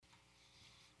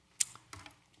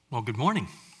Well, good morning.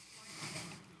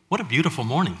 What a beautiful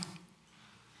morning.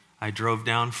 I drove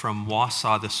down from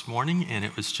Wausau this morning, and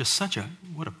it was just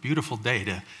what a beautiful day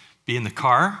to be in the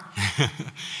car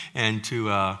and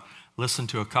to listen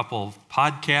to a couple of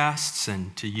podcasts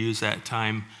and to use that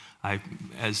time.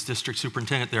 As district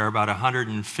superintendent, there are about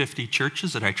 150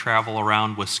 churches that I travel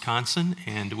around Wisconsin,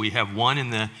 and we have one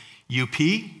in the UP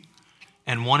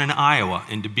and one in Iowa,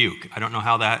 in Dubuque. I don't know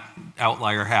how that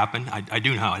outlier happened. I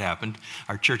do know how it happened.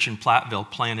 Our church in Platteville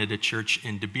planted a church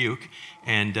in Dubuque,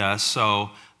 and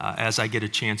so as I get a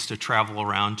chance to travel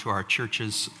around to our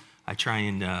churches, I try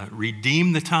and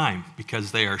redeem the time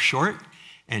because they are short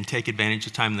and take advantage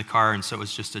of time in the car, and so it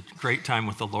was just a great time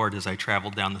with the Lord as I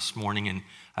traveled down this morning, and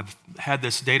I've had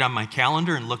this date on my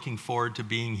calendar and looking forward to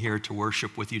being here to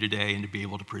worship with you today and to be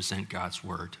able to present God's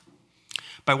Word.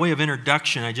 By way of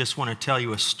introduction, I just want to tell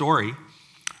you a story.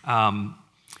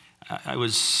 I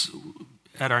was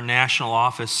at our national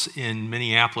office in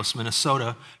Minneapolis,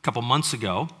 Minnesota, a couple months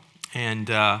ago, and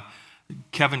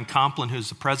Kevin Complin, who's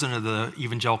the president of the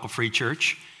Evangelical Free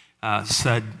Church,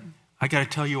 said, "I got to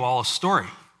tell you all a story."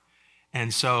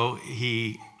 And so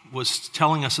he was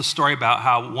telling us a story about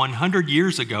how 100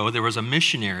 years ago there was a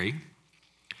missionary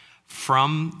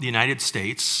from the United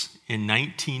States in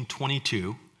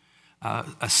 1922,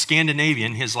 a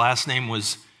Scandinavian. His last name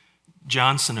was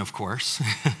Johnson, of course.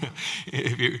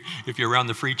 If you're around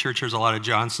the Free Church, there's a lot of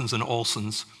Johnsons and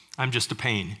Olsons. I'm just a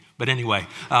pain. But anyway,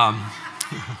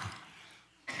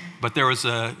 but there was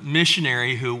a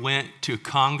missionary who went to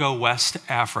Congo, West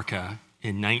Africa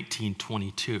in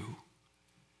 1922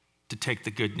 to take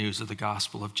the good news of the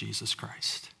gospel of Jesus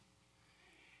Christ.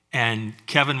 And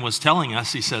Kevin was telling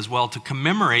us, he says, well, to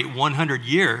commemorate 100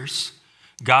 years,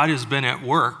 God has been at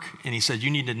work, and he said,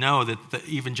 you need to know that the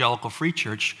Evangelical Free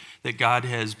Church, that God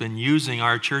has been using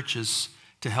our churches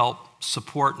to help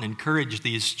support and encourage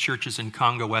these churches in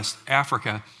Congo, West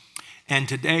Africa. And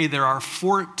today there are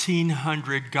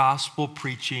 1,400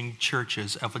 gospel-preaching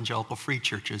churches, Evangelical Free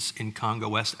Churches in Congo,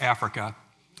 West Africa,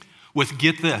 with,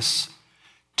 get this,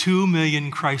 2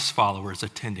 million Christ followers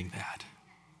attending that.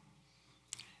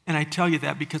 And I tell you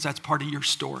that because that's part of your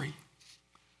story.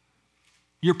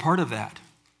 You're part of that.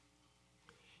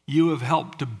 You have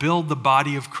helped to build the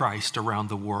body of Christ around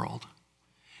the world.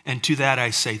 And to that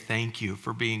I say thank you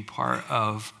for being part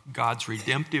of God's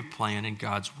redemptive plan and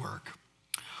God's work.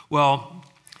 Well,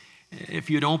 if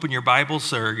you'd open your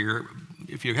Bibles or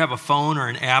if you have a phone or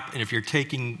an app, and if you're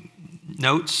taking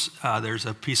notes, there's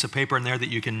a piece of paper in there that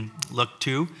you can look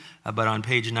to, but on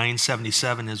page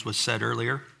 977, as was said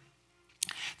earlier.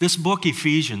 This book,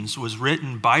 Ephesians, was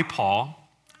written by Paul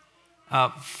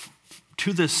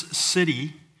to this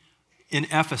city in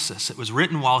Ephesus. It was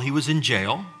written while he was in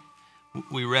jail.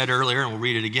 We read earlier, and we'll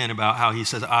read it again, about how he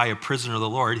says, I, a prisoner of the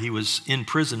Lord. He was in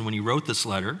prison when he wrote this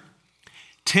letter.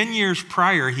 10 years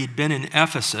prior, he'd been in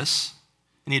Ephesus,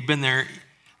 and he'd been there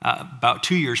about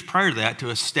 2 years prior to that to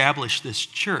establish this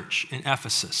church in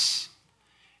Ephesus.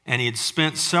 And he had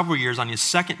spent several years on his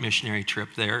second missionary trip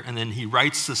there, and then he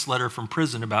writes this letter from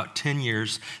prison about 10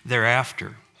 years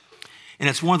thereafter. And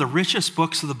it's one of the richest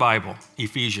books of the Bible,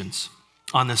 Ephesians,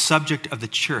 on the subject of the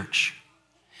church.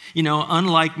 You know,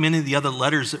 unlike many of the other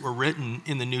letters that were written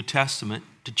in the New Testament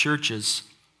to churches,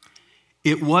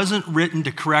 it wasn't written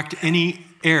to correct any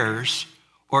errors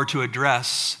or to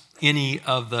address any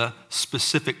of the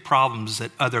specific problems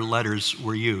that other letters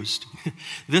were used.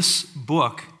 This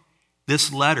book,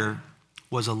 this letter,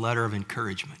 was a letter of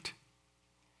encouragement.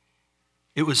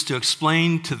 It was to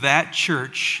explain to that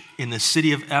church in the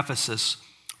city of Ephesus,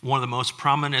 one of the most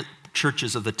prominent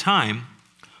churches of the time,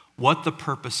 what the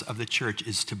purpose of the church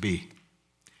is to be.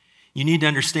 You need to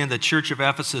understand the church of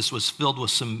Ephesus was filled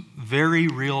with some very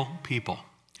real people.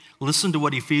 Listen to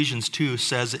what Ephesians 2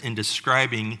 says in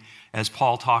describing as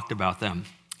Paul talked about them.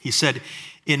 He said,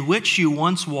 in which you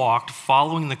once walked,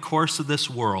 following the course of this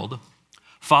world,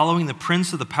 following the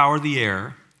prince of the power of the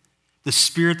air, the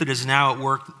spirit that is now at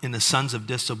work in the sons of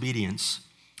disobedience,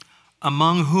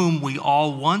 among whom we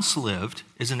all once lived.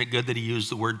 Isn't it good that he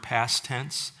used the word past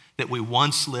tense? That we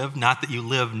once lived, not that you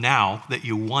live now, that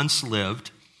you once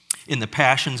lived in the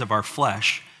passions of our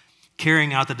flesh,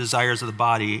 carrying out the desires of the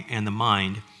body and the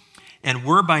mind, and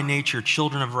were by nature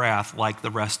children of wrath like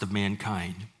the rest of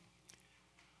mankind.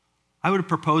 I would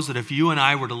propose that if you and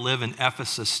I were to live in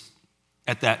Ephesus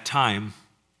at that time,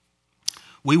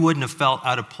 we wouldn't have felt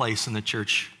out of place in the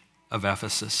church of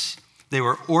Ephesus. They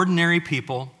were ordinary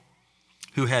people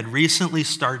who had recently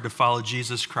started to follow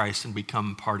Jesus Christ and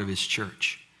become part of his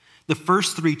church. The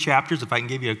first 3 chapters, if I can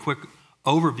give you a quick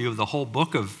overview of the whole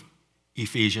book of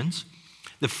Ephesians,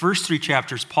 the first 3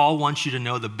 chapters, Paul wants you to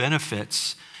know the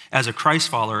benefits as a Christ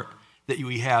follower that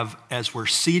we have as we're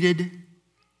seated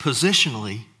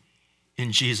positionally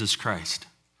in Jesus Christ.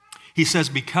 He says,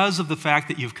 because of the fact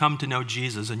that you've come to know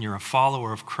Jesus and you're a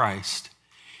follower of Christ,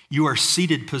 you are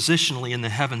seated positionally in the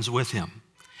heavens with him.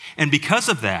 And because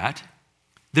of that,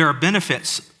 there are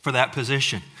benefits for that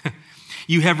position.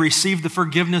 You have received the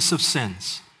forgiveness of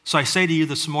sins. So I say to you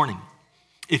this morning,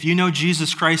 if you know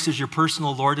Jesus Christ as your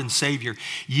personal Lord and Savior,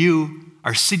 you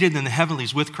are seated in the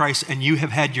heavenlies with Christ and you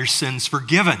have had your sins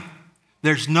forgiven.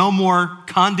 There's no more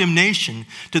condemnation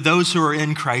to those who are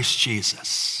in Christ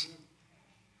Jesus.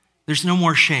 There's no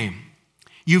more shame.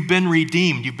 You've been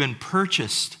redeemed. You've been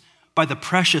purchased by the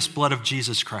precious blood of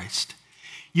Jesus Christ.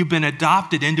 You've been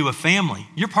adopted into a family.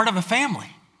 You're part of a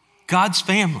family, God's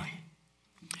family.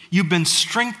 You've been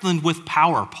strengthened with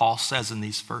power, Paul says in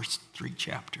these first 3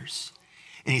 chapters.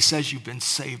 And he says you've been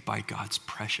saved by God's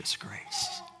precious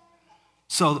grace.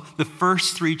 So the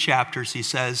first 3 chapters, he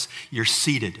says, you're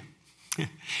seated.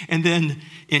 And then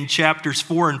in chapters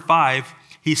 4 and 5,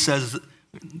 he says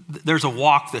there's a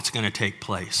walk that's going to take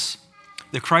place.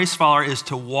 The Christ follower is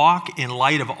to walk in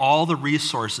light of all the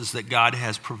resources that God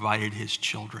has provided his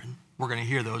children. We're going to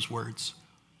hear those words.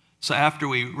 So after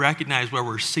we recognize where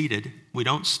we're seated, we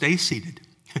don't stay seated.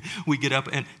 We get up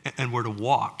and we're to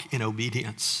walk in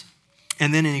obedience.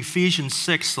 And then in Ephesians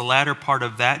 6, the latter part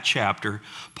of that chapter,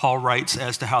 Paul writes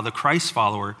as to how the Christ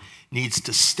follower needs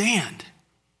to stand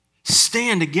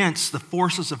against the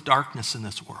forces of darkness in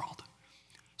this world.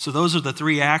 So those are the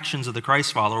 3 actions of the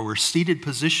Christ follower. We're seated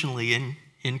positionally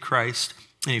in Christ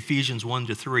in Ephesians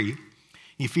 1-3.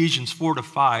 Ephesians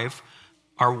 4-5,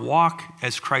 our walk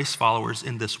as Christ followers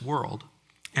in this world.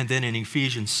 And then in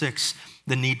Ephesians 6,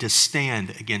 the need to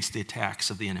stand against the attacks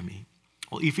of the enemy.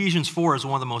 Well, Ephesians 4 is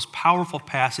one of the most powerful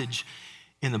passages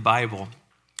in the Bible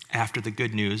after the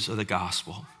good news of the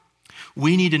gospel.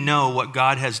 We need to know what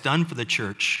God has done for the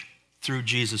church through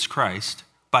Jesus Christ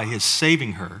by his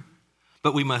saving her,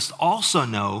 but we must also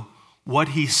know what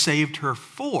he saved her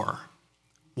for.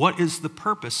 What is the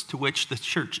purpose to which the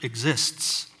church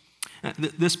exists?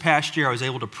 This past year, I was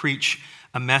able to preach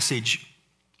a message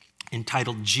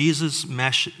entitled Jesus'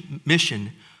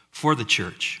 Mission for the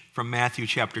Church from Matthew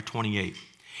chapter 28.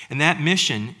 And that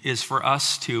mission is for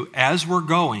us to, as we're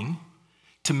going,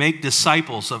 to make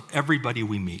disciples of everybody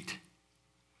we meet,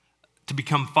 to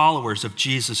become followers of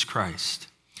Jesus Christ.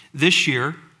 This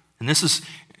year, and this is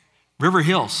River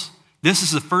Hills, this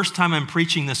is the first time I'm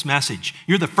preaching this message.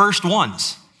 You're the first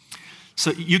ones.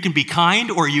 So you can be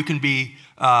kind or you can be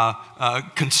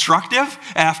constructive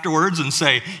afterwards and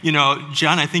say,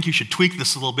 John, I think you should tweak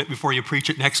this a little bit before you preach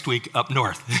it next week up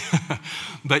north.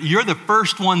 But you're the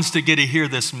first ones to get to hear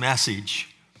this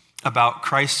message about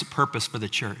Christ's purpose for the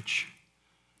church.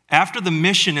 After the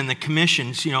mission and the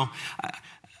commissions,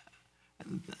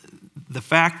 the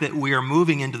fact that we are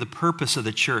moving into the purpose of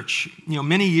the church,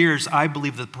 many years I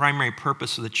believe the primary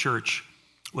purpose of the church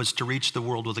was to reach the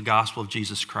world with the gospel of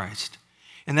Jesus Christ.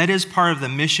 And that is part of the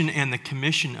mission and the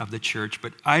commission of the church,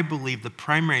 but I believe the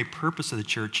primary purpose of the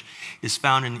church is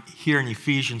found here in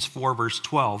Ephesians 4, verse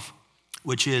 12,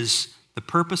 which is the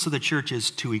purpose of the church is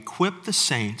to equip the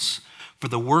saints for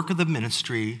the work of the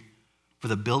ministry, for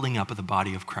the building up of the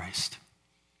body of Christ.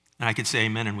 And I could say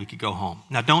amen and we could go home.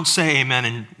 Now don't say amen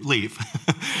and leave.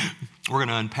 We're going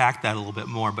to unpack that a little bit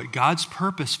more. But God's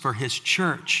purpose for his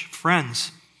church,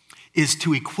 friends, is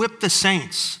to equip the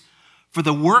saints for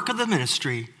the work of the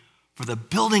ministry, for the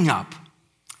building up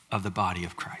of the body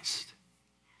of Christ.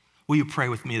 Will you pray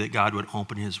with me that God would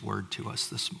open his word to us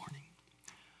this morning?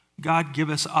 God, give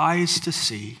us eyes to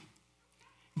see.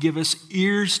 Give us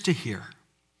ears to hear.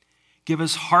 Give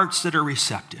us hearts that are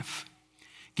receptive.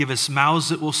 Give us mouths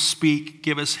that will speak.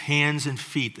 Give us hands and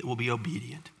feet that will be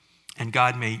obedient. And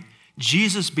God, may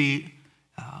Jesus be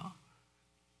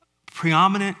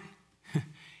preeminent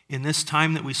in this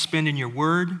time that we spend in your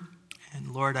word.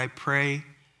 And Lord, I pray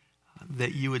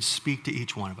that you would speak to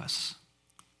each one of us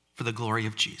for the glory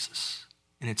of Jesus.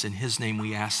 And it's in his name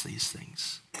we ask these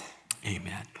things.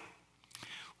 Amen.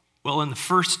 Well, in the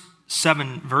first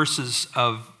 7 verses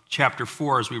of chapter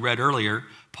 4, as we read earlier,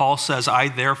 Paul says, I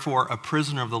therefore, a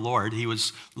prisoner of the Lord. He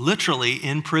was literally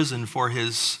in prison for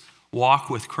his walk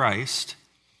with Christ.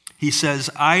 He says,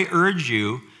 I urge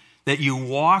you that you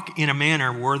walk in a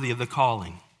manner worthy of the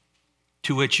calling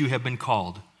to which you have been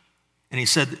called. And he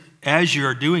said, as you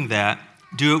are doing that,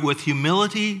 do it with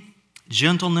humility,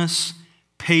 gentleness,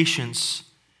 patience,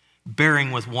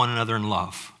 bearing with one another in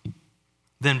love.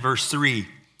 Then verse 3,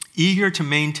 eager to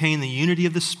maintain the unity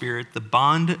of the Spirit, the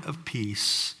bond of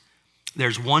peace.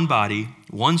 There's one body,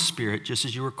 one Spirit, just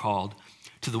as you were called,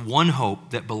 to the one hope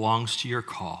that belongs to your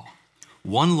call.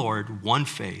 one Lord, one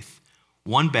faith,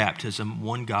 one baptism,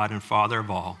 one God and Father of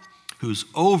all, who's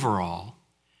over all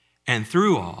and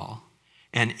through all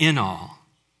and in all.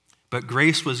 But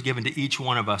grace was given to each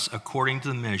one of us according to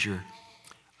the measure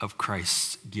of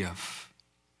Christ's gift.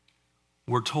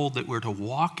 We're told that we're to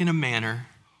walk in a manner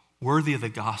worthy of the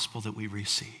gospel that we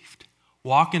received.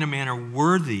 Walk in a manner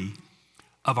worthy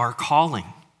of our calling.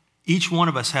 Each one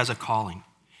of us has a calling.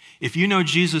 If you know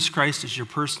Jesus Christ as your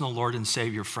personal Lord and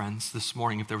Savior, friends, this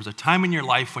morning, if there was a time in your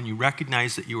life when you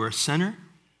recognized that you were a sinner,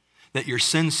 that your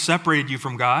sin separated you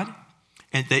from God,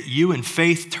 and that you in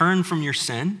faith turned from your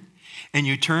sin, and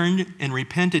you turned and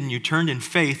repented, and you turned in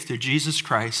faith to Jesus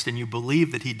Christ, and you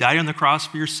believe that he died on the cross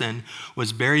for your sin,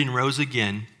 was buried and rose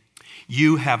again,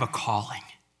 you have a calling.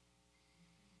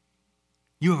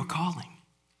 You have a calling.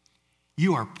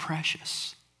 You are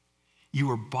precious. You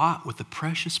were bought with the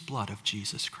precious blood of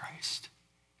Jesus Christ.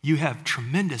 You have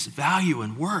tremendous value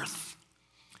and worth.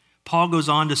 Paul goes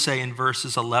on to say in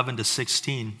verses 11 to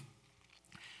 16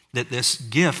 that this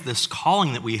gift, this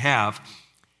calling that we have,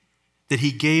 that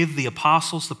he gave the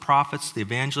apostles, the prophets, the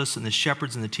evangelists, and the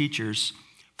shepherds and the teachers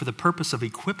for the purpose of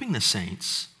equipping the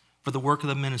saints for the work of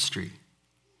the ministry,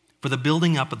 for the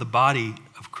building up of the body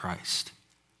of Christ.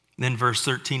 And then verse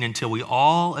 13, until we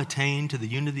all attain to the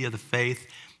unity of the faith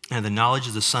and the knowledge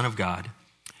of the Son of God,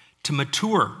 to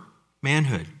mature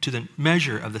manhood, to the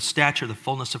measure of the stature of the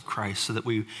fullness of Christ, so that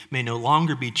we may no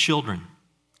longer be children.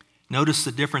 Notice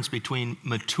the difference between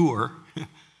maturity,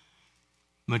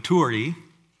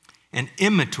 and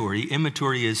immaturity.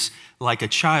 Immaturity is like a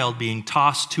child being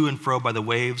tossed to and fro by the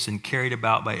waves and carried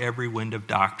about by every wind of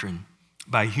doctrine,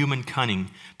 by human cunning,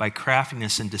 by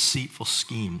craftiness and deceitful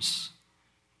schemes.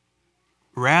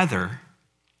 Rather,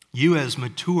 you as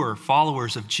mature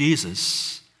followers of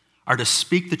Jesus are to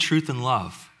speak the truth in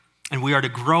love, and we are to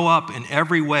grow up in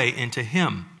every way into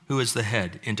him who is the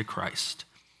head, into Christ,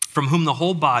 from whom the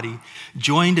whole body,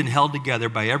 joined and held together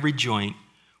by every joint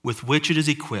with which it is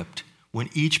equipped, when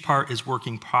each part is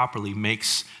working properly,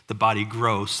 makes the body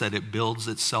grow so that it builds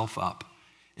itself up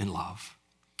in love.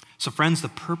 So friends, the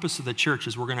purpose of the church,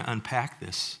 as we're going to unpack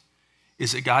this,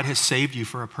 is that God has saved you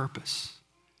for a purpose,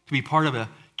 to be part of a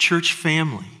church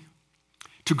family,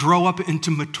 to grow up into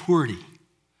maturity,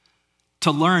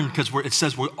 to learn, because it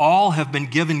says we all have been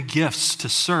given gifts to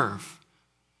serve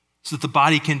so that the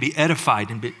body can be edified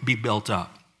and be built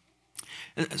up.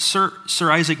 Sir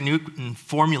Isaac Newton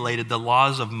formulated the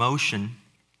laws of motion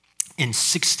in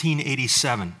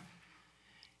 1687.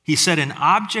 He said, an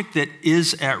object that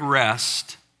is at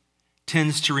rest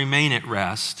tends to remain at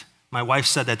rest. My wife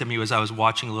said that to me as I was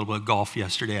watching a little bit of golf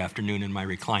yesterday afternoon in my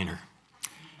recliner.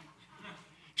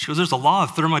 She goes, there's a law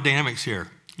of thermodynamics here.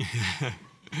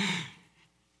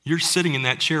 You're sitting in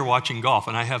that chair watching golf,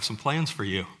 and I have some plans for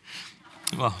you.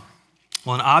 Well,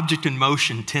 an object in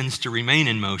motion tends to remain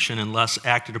in motion unless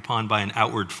acted upon by an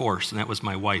outward force, and that was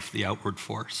my wife, the outward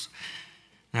force.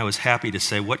 And I was happy to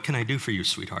say, what can I do for you,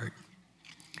 sweetheart?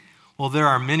 Well, there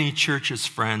are many churches,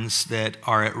 friends, that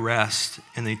are at rest,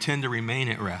 and they tend to remain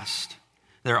at rest.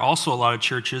 There are also a lot of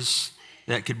churches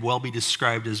that could well be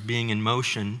described as being in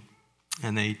motion,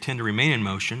 and they tend to remain in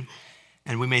motion.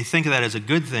 And we may think of that as a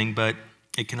good thing, but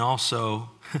it can also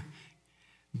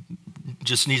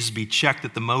just needs to be checked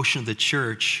that the motion of the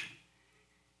church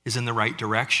is in the right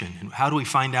direction. And how do we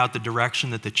find out the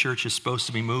direction that the church is supposed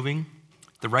to be moving?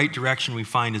 The right direction we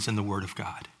find is in the Word of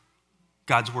God.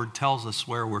 God's Word tells us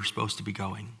where we're supposed to be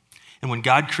going. And when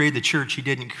God created the church, he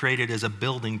didn't create it as a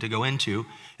building to go into.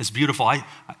 It's beautiful.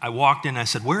 I walked in and I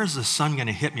said, where is the sun going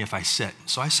to hit me if I sit?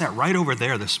 So I sat right over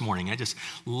there this morning. I just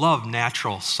love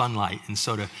natural sunlight. And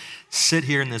so to sit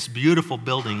here in this beautiful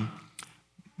building,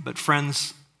 but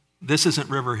friends, this isn't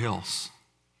River Hills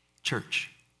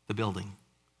Church, the building.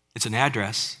 It's an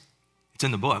address. It's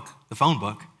in the book, the phone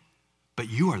book, but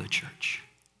you are the church.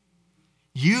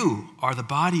 You are the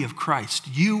body of Christ.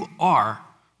 You are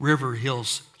River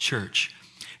Hills Church.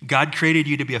 God created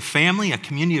you to be a family, a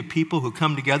community of people who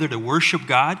come together to worship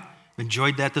God. We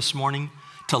enjoyed that this morning.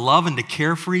 To love and to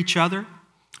care for each other,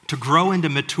 to grow into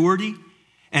maturity,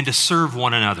 and to serve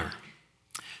one another.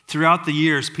 Throughout the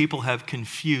years, people have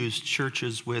confused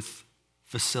churches with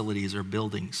facilities or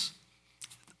buildings.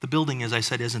 The building, as I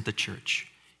said, isn't the church.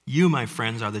 You, my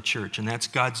friends, are the church, and that's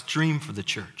God's dream for the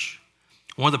church.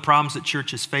 One of the problems that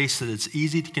churches face is that it's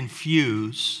easy to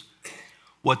confuse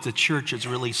what the church is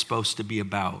really supposed to be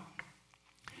about.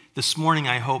 This morning,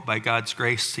 I hope by God's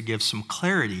grace to give some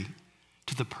clarity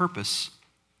to the purpose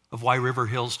of why River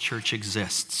Hills Church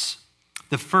exists.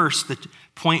 The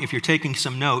point, if you're taking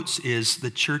some notes, is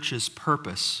the church's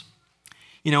purpose.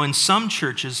 You know, in some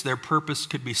churches, their purpose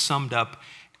could be summed up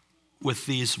with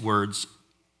these words,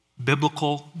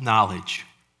 biblical knowledge,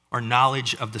 or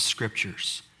knowledge of the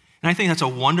Scriptures. And I think that's a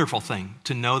wonderful thing,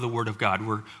 to know the Word of God.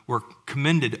 We're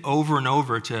commended over and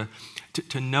over to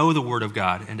know the Word of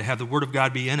God and to have the Word of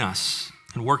God be in us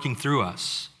and working through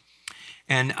us.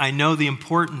 And I know the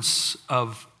importance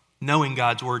of knowing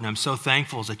God's Word, and I'm so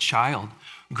thankful as a child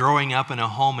growing up in a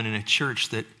home and in a church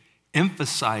that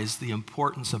emphasized the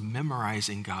importance of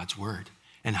memorizing God's Word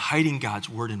and hiding God's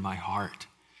Word in my heart.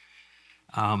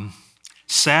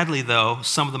 Sadly, though,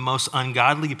 some of the most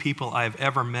ungodly people I've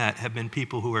ever met have been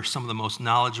people who are some of the most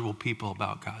knowledgeable people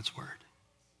about God's Word.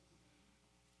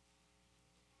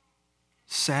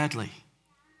 Sadly,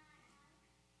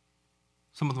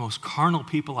 some of the most carnal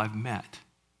people I've met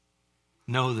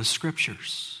know the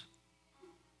Scriptures.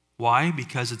 Why?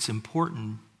 Because it's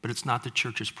important, but it's not the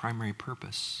church's primary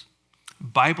purpose.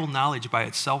 Bible knowledge by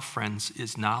itself, friends,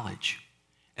 is knowledge.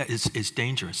 Is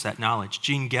dangerous, that knowledge.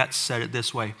 Gene Getz said it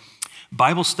this way: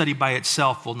 Bible study by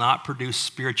itself will not produce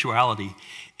spirituality.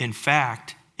 In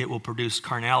fact, it will produce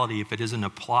carnality if it isn't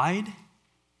applied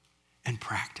and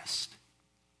practiced.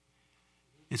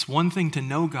 It's one thing to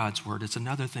know God's Word. It's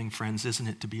another thing, friends, isn't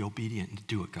it, to be obedient and to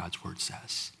do what God's Word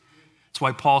says. That's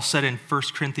why Paul said in 1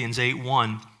 Corinthians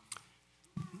 8:1,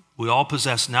 we all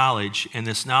possess knowledge, and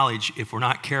this knowledge, if we're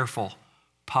not careful,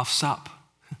 puffs up.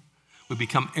 We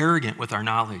become arrogant with our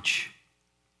knowledge.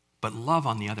 But love,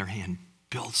 on the other hand,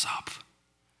 builds up.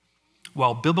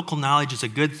 While biblical knowledge is a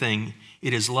good thing,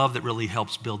 it is love that really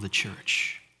helps build the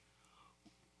church.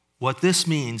 What this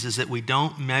means is that we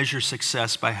don't measure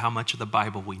success by how much of the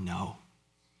Bible we know.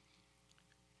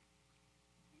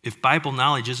 If Bible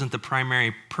knowledge isn't the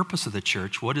primary purpose of the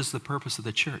church, what is the purpose of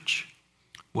the church?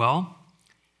 Well,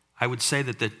 I would say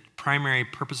that the primary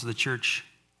purpose of the church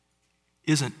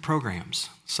isn't programs.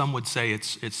 Some would say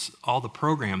it's all the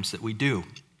programs that we do.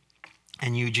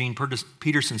 And Eugene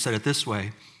Peterson said it this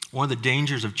way: one of the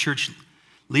dangers of church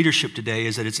leadership today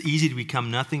is that it's easy to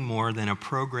become nothing more than a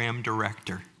program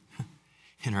director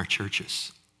in our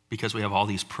churches because we have all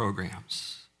these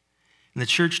programs. And the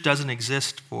church doesn't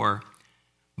exist for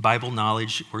Bible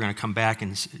knowledge. We're going to come back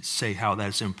and say how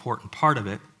that's an important part of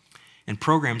it. And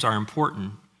programs are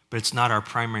important, but it's not our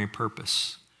primary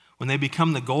purpose. When they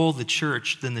become the goal of the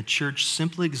church, then the church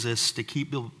simply exists to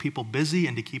keep people busy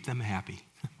and to keep them happy.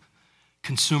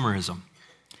 Consumerism.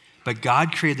 But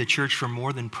God created the church for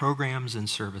more than programs and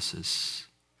services.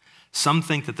 Some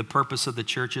think that the purpose of the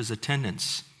church is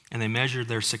attendance, and they measure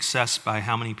their success by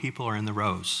how many people are in the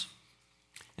rows.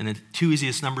 And the two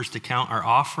easiest numbers to count are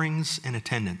offerings and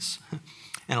attendance.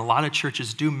 And a lot of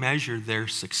churches do measure their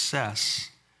success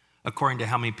according to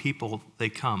how many people they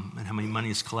come and how many money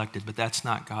is collected, but that's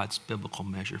not God's biblical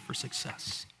measure for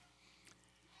success.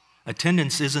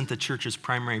 Attendance isn't the church's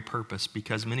primary purpose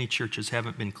because many churches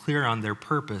haven't been clear on their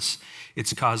purpose.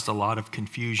 It's caused a lot of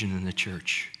confusion in the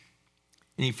church.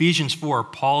 In Ephesians 4,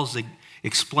 Paul's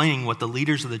explaining what the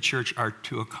leaders of the church are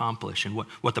to accomplish and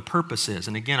what the purpose is.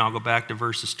 And again, I'll go back to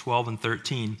verses 12 and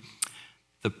 13.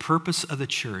 The purpose of the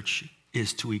church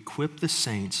is to equip the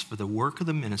saints for the work of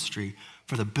the ministry,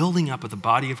 for the building up of the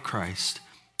body of Christ,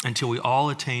 until we all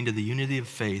attain to the unity of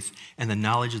faith and the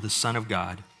knowledge of the Son of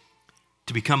God,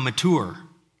 to become mature,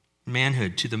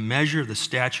 manhood, to the measure of the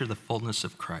stature of the fullness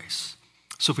of Christ.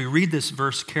 So if we read this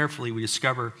verse carefully, we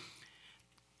discover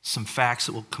some facts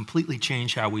that will completely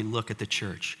change how we look at the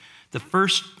church. The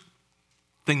first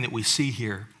thing that we see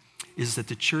here is that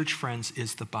the church, friends,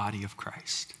 is the body of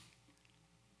Christ.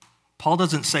 Paul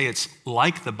doesn't say it's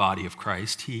like the body of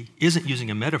Christ. He isn't using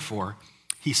a metaphor.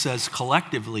 He says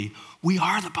collectively, we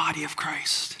are the body of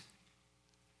Christ.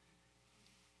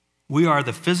 We are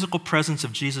the physical presence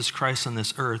of Jesus Christ on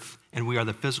this earth, and we are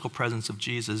the physical presence of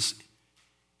Jesus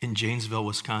in Janesville,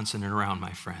 Wisconsin, and around,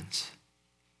 my friends.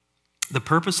 The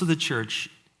purpose of the church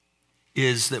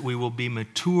is that we will be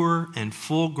mature and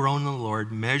full grown in the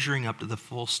Lord, measuring up to the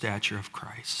full stature of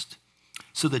Christ.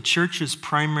 So the church's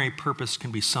primary purpose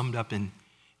can be summed up in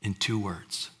 2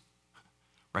 words.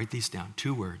 Write these down,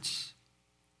 2 words.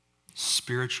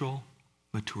 Spiritual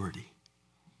maturity.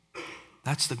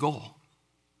 That's the goal.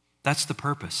 That's the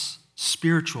purpose.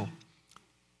 Spiritual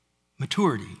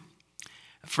maturity.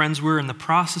 Friends, we're in the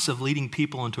process of leading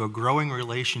people into a growing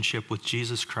relationship with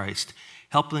Jesus Christ,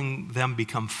 helping them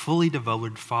become fully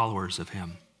devoted followers of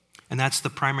him. And that's the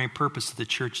primary purpose of the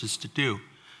church is to do.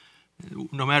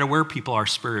 No matter where people are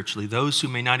spiritually, those who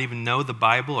may not even know the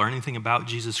Bible or anything about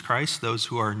Jesus Christ, those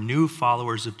who are new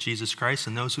followers of Jesus Christ,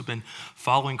 and those who've been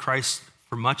following Christ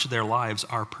for much of their lives,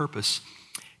 our purpose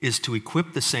is to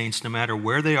equip the saints, no matter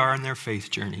where they are in their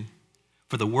faith journey,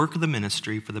 for the work of the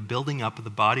ministry, for the building up of the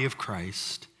body of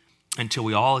Christ, until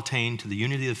we all attain to the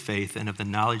unity of faith and of the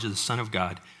knowledge of the Son of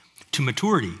God, to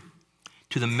maturity,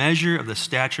 to the measure of the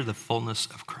stature of the fullness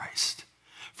of Christ.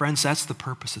 Friends, that's the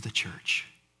purpose of the church,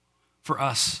 for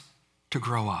us to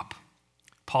grow up.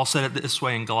 Paul said it this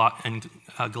way in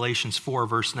Galatians 4,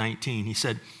 verse 19. He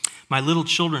said, "My little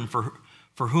children, for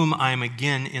whom I am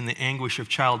again in the anguish of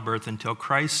childbirth until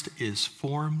Christ is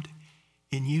formed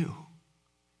in you."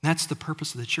 That's the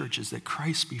purpose of the church, is that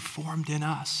Christ be formed in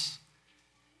us.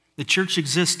 The church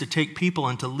exists to take people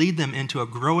and to lead them into a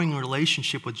growing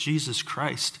relationship with Jesus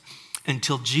Christ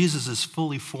until Jesus is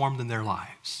fully formed in their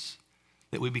lives,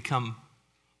 that we become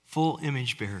full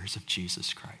image bearers of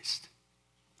Jesus Christ.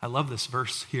 I love this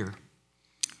verse here.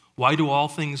 Why do all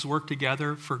things work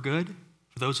together for good?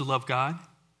 For those who love God,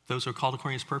 those who are called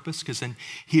according to his purpose? Because then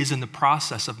he is in the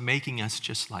process of making us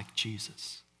just like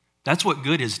Jesus. That's what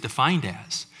good is defined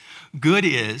as. Good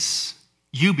is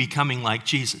you becoming like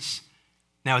Jesus.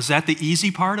 Now, is that the easy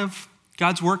part of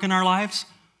God's work in our lives?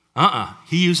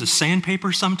 He uses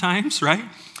sandpaper sometimes, right?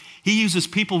 He uses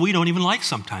people we don't even like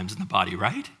sometimes in the body,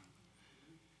 right?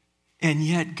 And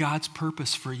yet God's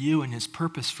purpose for you and his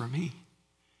purpose for me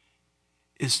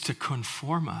is to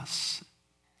conform us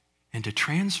and to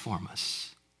transform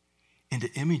us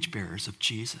into image bearers of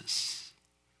Jesus.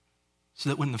 So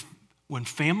that when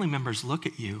family members look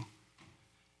at you,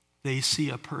 they see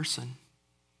a person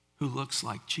who looks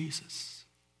like Jesus,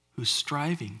 who's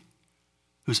striving,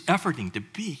 who's efforting to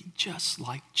be just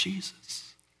like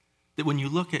Jesus. That when you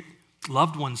look at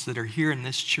loved ones that are here in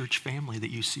this church family,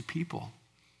 that you see people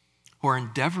who are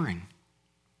endeavoring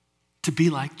to be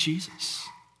like Jesus.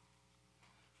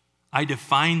 I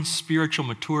define spiritual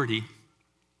maturity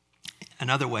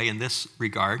another way in this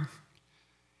regard.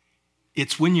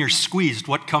 It's when you're squeezed,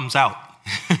 what comes out?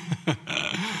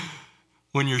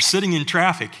 When you're sitting in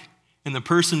traffic and the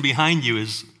person behind you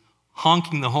is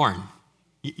honking the horn.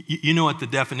 You know what the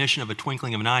definition of a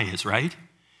twinkling of an eye is, right?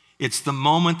 It's the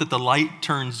moment that the light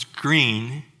turns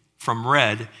green from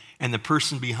red and the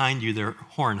person behind you, their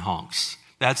horn honks.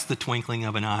 That's the twinkling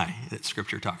of an eye that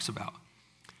Scripture talks about.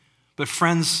 But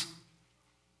friends,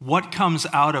 what comes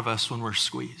out of us when we're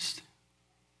squeezed?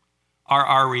 Are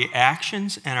our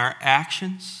reactions and our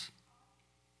actions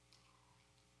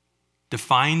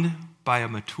defined by a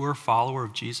mature follower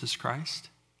of Jesus Christ?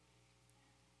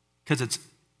 Because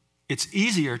it's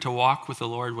easier to walk with the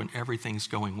Lord when everything's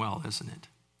going well, isn't it?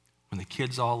 When the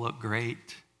kids all look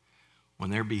great, when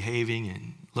they're behaving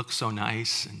and look so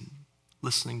nice and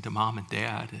listening to mom and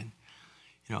dad and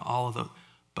all of the,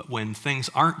 but when things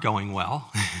aren't going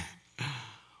well,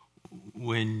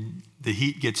 when the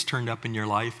heat gets turned up in your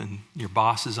life and your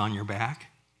boss is on your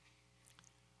back,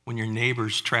 when your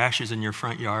neighbor's trash is in your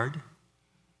front yard,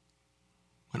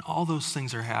 when all those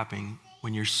things are happening,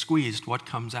 when you're squeezed, what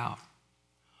comes out?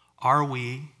 Are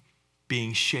we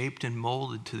being shaped and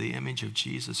molded to the image of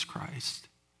Jesus Christ?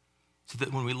 So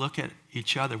that when we look at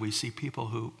each other, we see people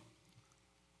who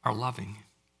are loving,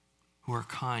 who are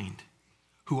kind,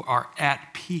 who are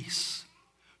at peace,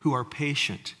 who are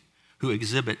patient, who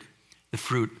exhibit the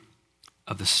fruit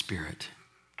of the Spirit.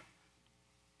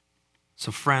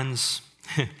 So friends,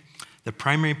 the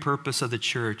primary purpose of the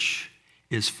church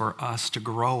is for us to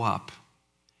grow up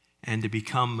and to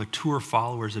become mature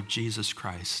followers of Jesus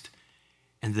Christ,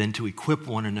 and then to equip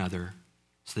one another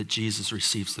so that Jesus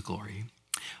receives the glory.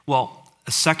 Well,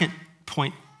 a second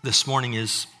point this morning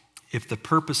is, if the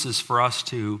purpose is for us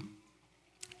to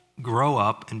grow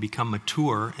up and become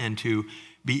mature and to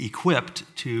be equipped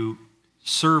to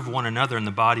serve one another in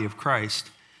the body of Christ,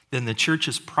 then the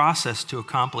church's process to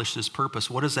accomplish this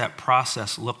purpose, what does that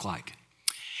process look like?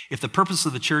 If the purpose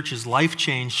of the church is life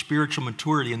change, spiritual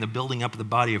maturity, and the building up of the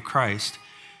body of Christ,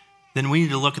 then we need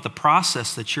to look at the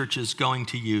process the church is going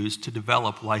to use to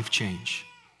develop life change.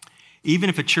 Even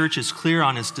if a church is clear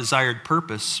on its desired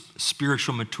purpose,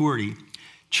 spiritual maturity,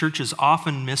 churches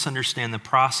often misunderstand the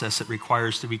process it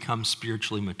requires to become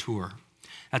spiritually mature.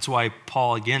 That's why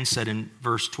Paul again said in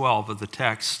verse 12 of the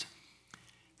text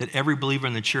that every believer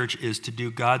in the church is to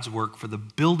do God's work for the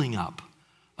building up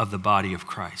of the body of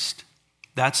Christ.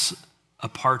 That's a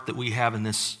part that we have in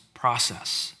this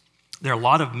process. There are a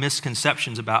lot of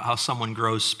misconceptions about how someone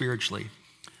grows spiritually.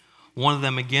 One of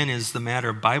them, again, is the matter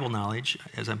of Bible knowledge.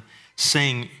 As I'm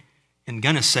saying and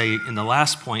going to say in the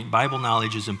last point, Bible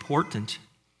knowledge is important,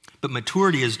 but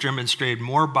maturity is demonstrated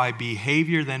more by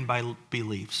behavior than by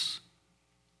beliefs.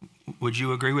 Would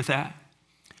you agree with that?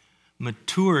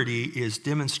 Maturity is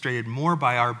demonstrated more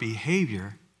by our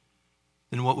behavior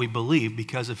than what we believe,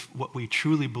 because if what we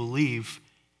truly believe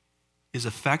is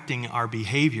affecting our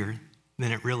behavior,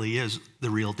 then it really is the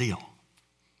real deal.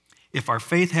 If our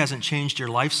faith hasn't changed your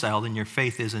lifestyle, then your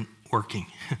faith isn't working.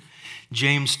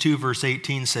 James 2 verse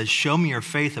 18 says, show me your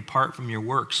faith apart from your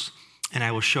works, and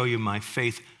I will show you my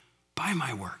faith by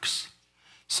my works.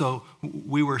 So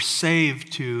we were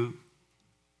saved to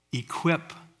be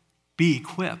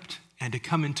equipped, and to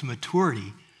come into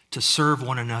maturity to serve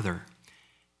one another.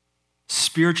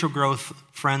 Spiritual growth,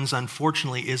 friends,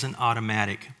 unfortunately isn't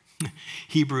automatic.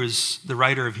 The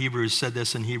writer of Hebrews said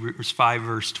this in Hebrews 5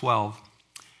 verse 12.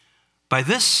 By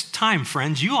this time,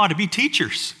 friends, you ought to be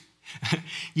teachers.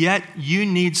 Yet you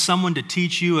need someone to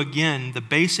teach you again the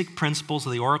basic principles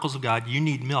of the oracles of God. You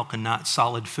need milk and not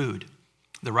solid food.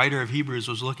 The writer of Hebrews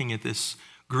was looking at this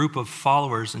group of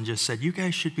followers and just said, you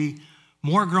guys should be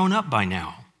more grown up by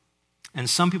now. And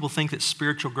some people think that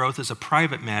spiritual growth is a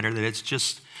private matter, that it's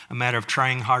just a matter of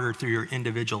trying harder through your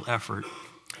individual effort.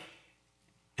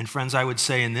 And friends, I would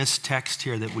say in this text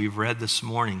here that we've read this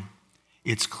morning,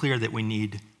 it's clear that we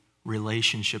need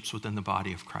relationships within the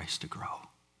body of Christ to grow.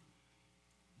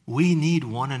 We need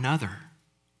one another.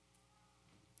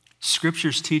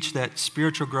 Scriptures teach that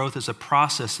spiritual growth is a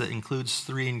process that includes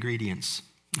 3 ingredients.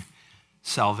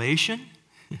 Salvation.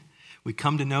 We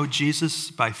come to know Jesus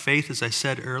by faith, as I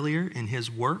said earlier, in his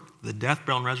work, the death,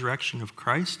 burial, and resurrection of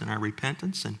Christ, and our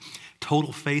repentance and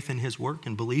total faith in his work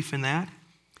and belief in that.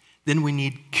 Then we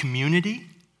need community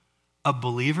of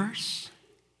believers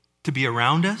to be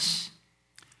around us,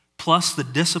 plus the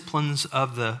disciplines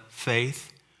of the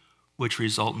faith, which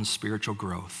result in spiritual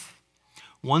growth.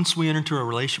 Once we enter into a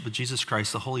relationship with Jesus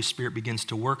Christ, the Holy Spirit begins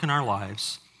to work in our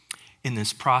lives in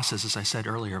this process, as I said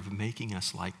earlier, of making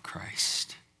us like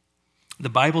Christ. The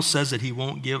Bible says that he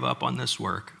won't give up on this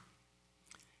work.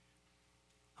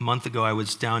 A month ago, I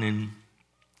was down in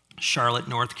Charlotte,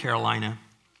 North Carolina,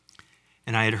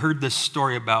 and I had heard this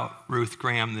story about Ruth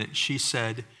Graham that she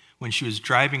said when she was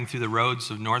driving through the roads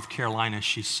of North Carolina,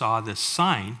 she saw this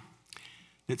sign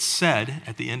that said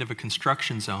at the end of a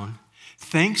construction zone,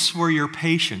 thanks for your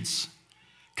patience,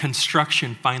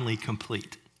 construction finally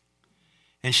complete.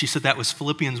 And she said that was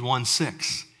Philippians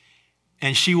 1:6.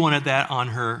 And she wanted that on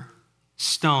her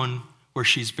stone where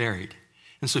she's buried.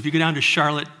 And so if you go down to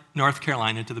Charlotte, North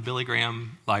Carolina, to the Billy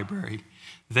Graham Library,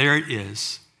 there it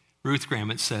is. Ruth Graham,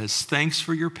 it says, thanks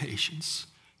for your patience,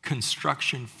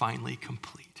 construction finally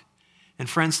complete. And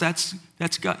friends, that's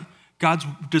God's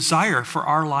desire for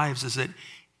our lives, is that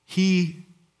he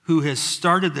who has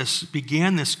started this,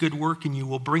 began this good work in you,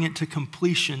 will bring it to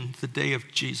completion the day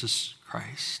of Jesus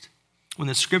Christ. When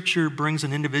the scripture brings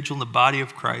an individual in the body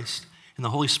of Christ, and the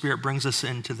Holy Spirit brings us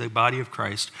into the body of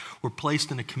Christ, we're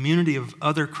placed in a community of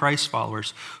other Christ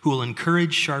followers who will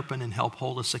encourage, sharpen, and help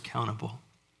hold us accountable.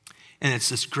 And it's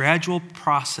this gradual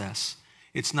process.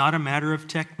 It's not a matter of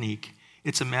technique.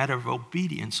 It's a matter of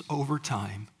obedience over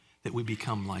time that we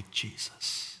become like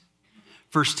Jesus.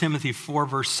 1 Timothy 4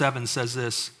 verse 7 says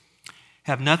this,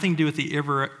 have nothing to do with the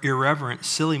irreverent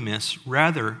silliness.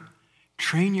 Rather,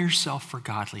 train yourself for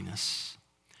godliness.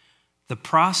 The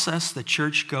process the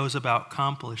church goes about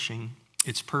accomplishing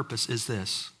its purpose is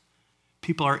this.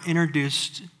 People are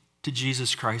introduced to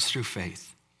Jesus Christ through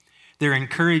faith. They're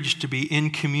encouraged to be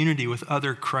in community with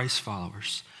other Christ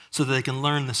followers so that they can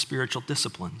learn the spiritual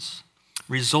disciplines,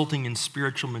 resulting in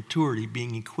spiritual maturity,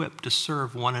 being equipped to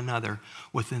serve one another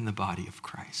within the body of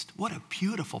Christ. What a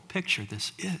beautiful picture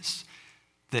this is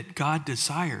that God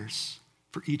desires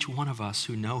for each one of us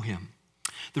who know him.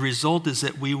 The result is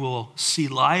that we will see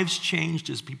lives changed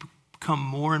as we become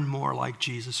more and more like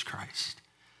Jesus Christ.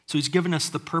 So he's given us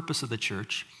the purpose of the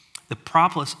church, the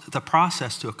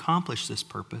process to accomplish this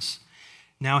purpose.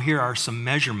 Now here are some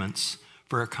measurements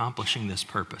for accomplishing this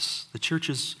purpose. The church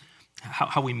is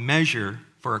how we measure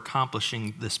for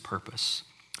accomplishing this purpose.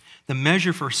 The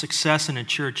measure for success in a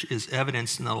church is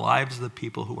evidenced in the lives of the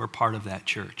people who are part of that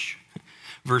church.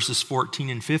 Verses 14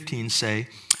 and 15 say,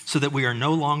 so that we are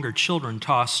no longer children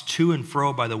tossed to and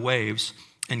fro by the waves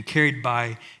and carried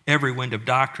by every wind of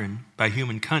doctrine, by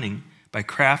human cunning, by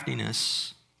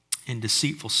craftiness and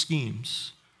deceitful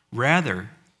schemes. Rather,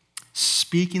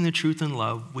 speaking the truth in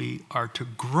love, we are to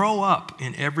grow up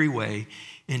in every way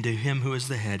into him who is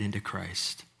the head, into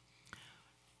Christ.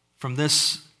 From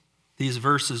these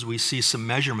verses, we see some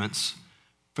measurements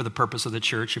for the purpose of the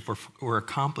church if we're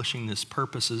accomplishing these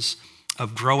purposes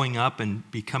of growing up and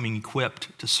becoming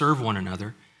equipped to serve one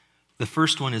another. The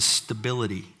first one is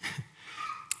stability.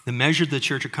 The measure of the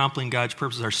church accomplishing God's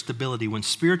purposes are stability. When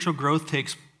spiritual growth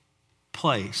takes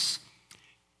place,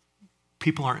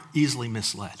 people aren't easily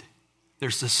misled.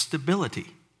 There's this stability.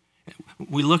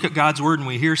 We look at God's word and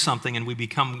we hear something and we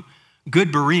become good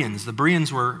Bereans. The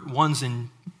Bereans were ones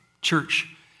in church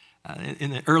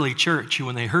in the early church who,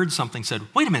 when they heard something, said,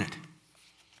 wait a minute,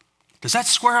 does that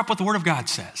square up what the Word of God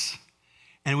says?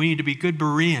 And we need to be good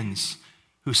Bereans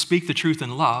who speak the truth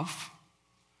in love,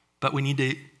 but we need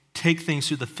to take things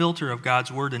through the filter of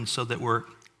God's Word, and so that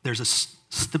there's a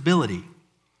stability.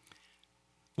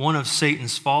 One of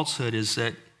Satan's falsehood is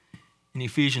that in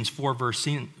Ephesians 4, verse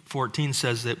 14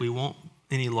 says that we won't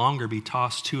any longer be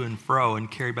tossed to and fro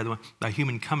and carried by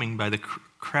human cunning, by the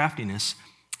craftiness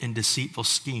and deceitful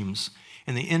schemes.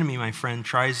 And the enemy, my friend,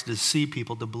 tries to deceive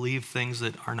people to believe things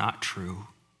that are not true.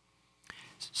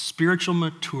 Spiritual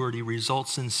maturity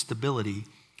results in stability,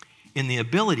 in the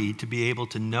ability to be able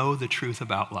to know the truth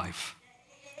about life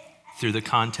through the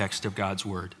context of God's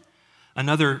Word.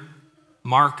 Another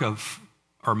mark of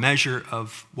or measure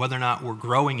of whether or not we're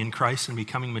growing in Christ and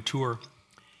becoming mature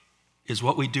is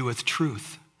what we do with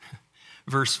truth.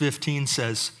 Verse 15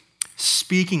 says,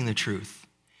 speaking the truth.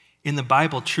 In the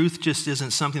Bible, truth just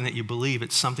isn't something that you believe,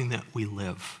 it's something that we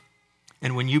live.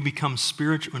 And when you become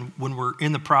spiritual, when we're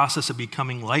in the process of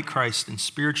becoming like Christ and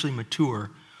spiritually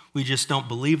mature, we just don't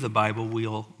believe the Bible,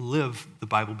 we'll live the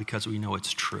Bible because we know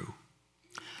it's true.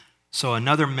 So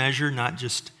another measure, not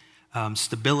just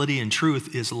stability and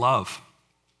truth, is love.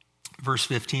 Verse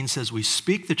 15 says we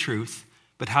speak the truth,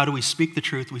 but how do we speak the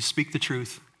truth? We speak the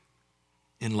truth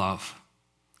in love.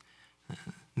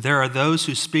 There are those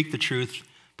who speak the truth,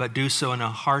 but do so in a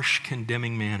harsh,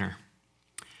 condemning manner.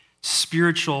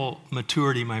 Spiritual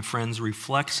maturity, my friends,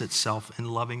 reflects itself in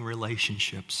loving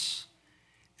relationships.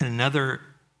 And another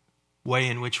way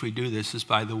in which we do this is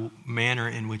by the manner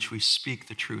in which we speak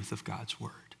the truth of God's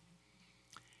Word.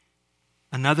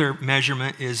 Another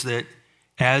measurement is that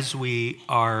as we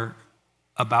are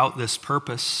about this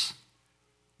purpose,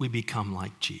 we become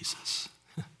like Jesus.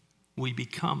 We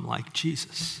become like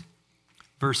Jesus.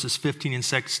 Verses 15 and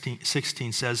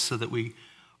 16 says, so that we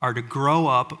are to grow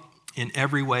up in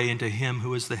every way into Him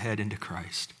who is the head, into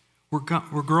Christ. We're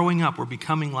growing up, we're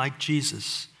becoming like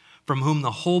Jesus, from whom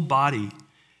the whole body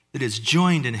that is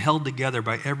joined and held together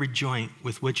by every joint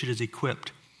with which it is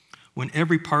equipped, when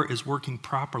every part is working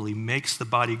properly, makes the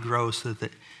body grow so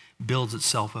that it builds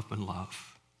itself up in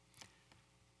love.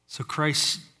 So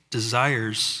Christ's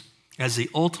desires as the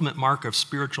ultimate mark of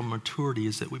spiritual maturity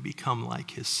is that we become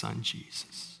like His Son,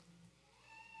 Jesus.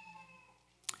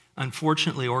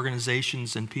 Unfortunately,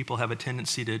 organizations and people have a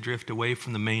tendency to drift away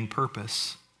from the main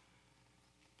purpose.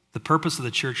 The purpose of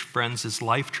the church, friends, is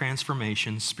life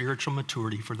transformation, spiritual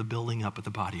maturity for the building up of the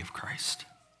body of Christ.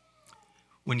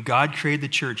 When God created the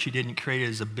church, He didn't create it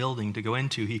as a building to go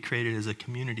into. He created it as a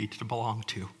community to belong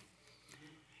to.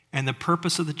 And the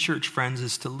purpose of the church, friends,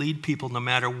 is to lead people, no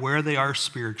matter where they are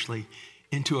spiritually,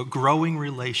 into a growing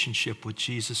relationship with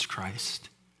Jesus Christ,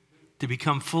 to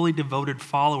become fully devoted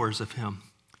followers of Him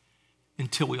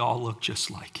until we all look just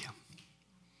like Him.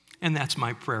 And that's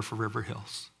my prayer for River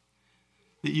Hills,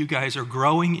 that you guys are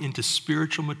growing into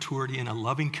spiritual maturity in a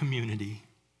loving community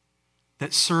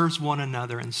that serves one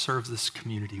another and serves this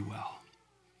community well.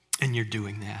 And you're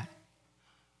doing that.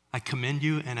 I commend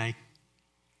you, and I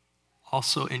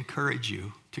also encourage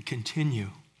you to continue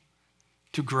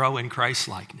to grow in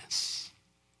Christ-likeness,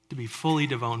 to be fully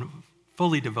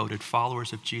devoted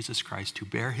followers of Jesus Christ who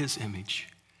bear His image,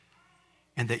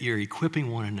 and that you're equipping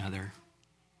one another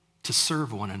to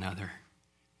serve one another,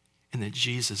 and that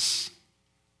Jesus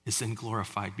is then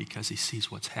glorified because He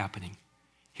sees what's happening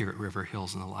here at River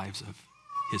Hills in the lives of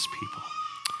His people.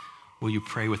 Will you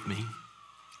pray with me?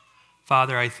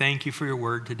 Father, I thank You for Your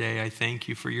word today. I thank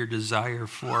You for Your desire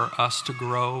for us to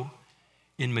grow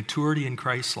in maturity in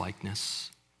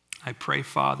Christ-likeness. I pray,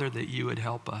 Father, that You would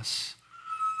help us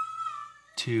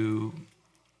to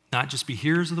not just be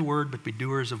hearers of the word, but be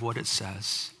doers of what it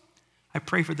says. I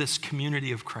pray for this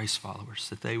community of Christ followers,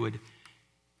 that they would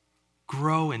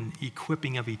grow in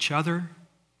equipping of each other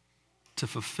to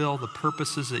fulfill the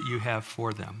purposes that You have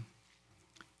for them,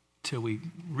 till we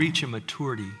reach a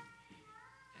maturity,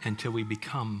 until we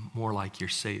become more like Your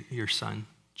Son,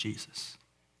 Jesus.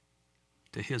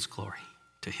 To His glory,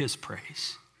 to His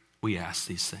praise, we ask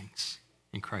these things.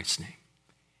 In Christ's name,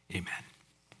 amen.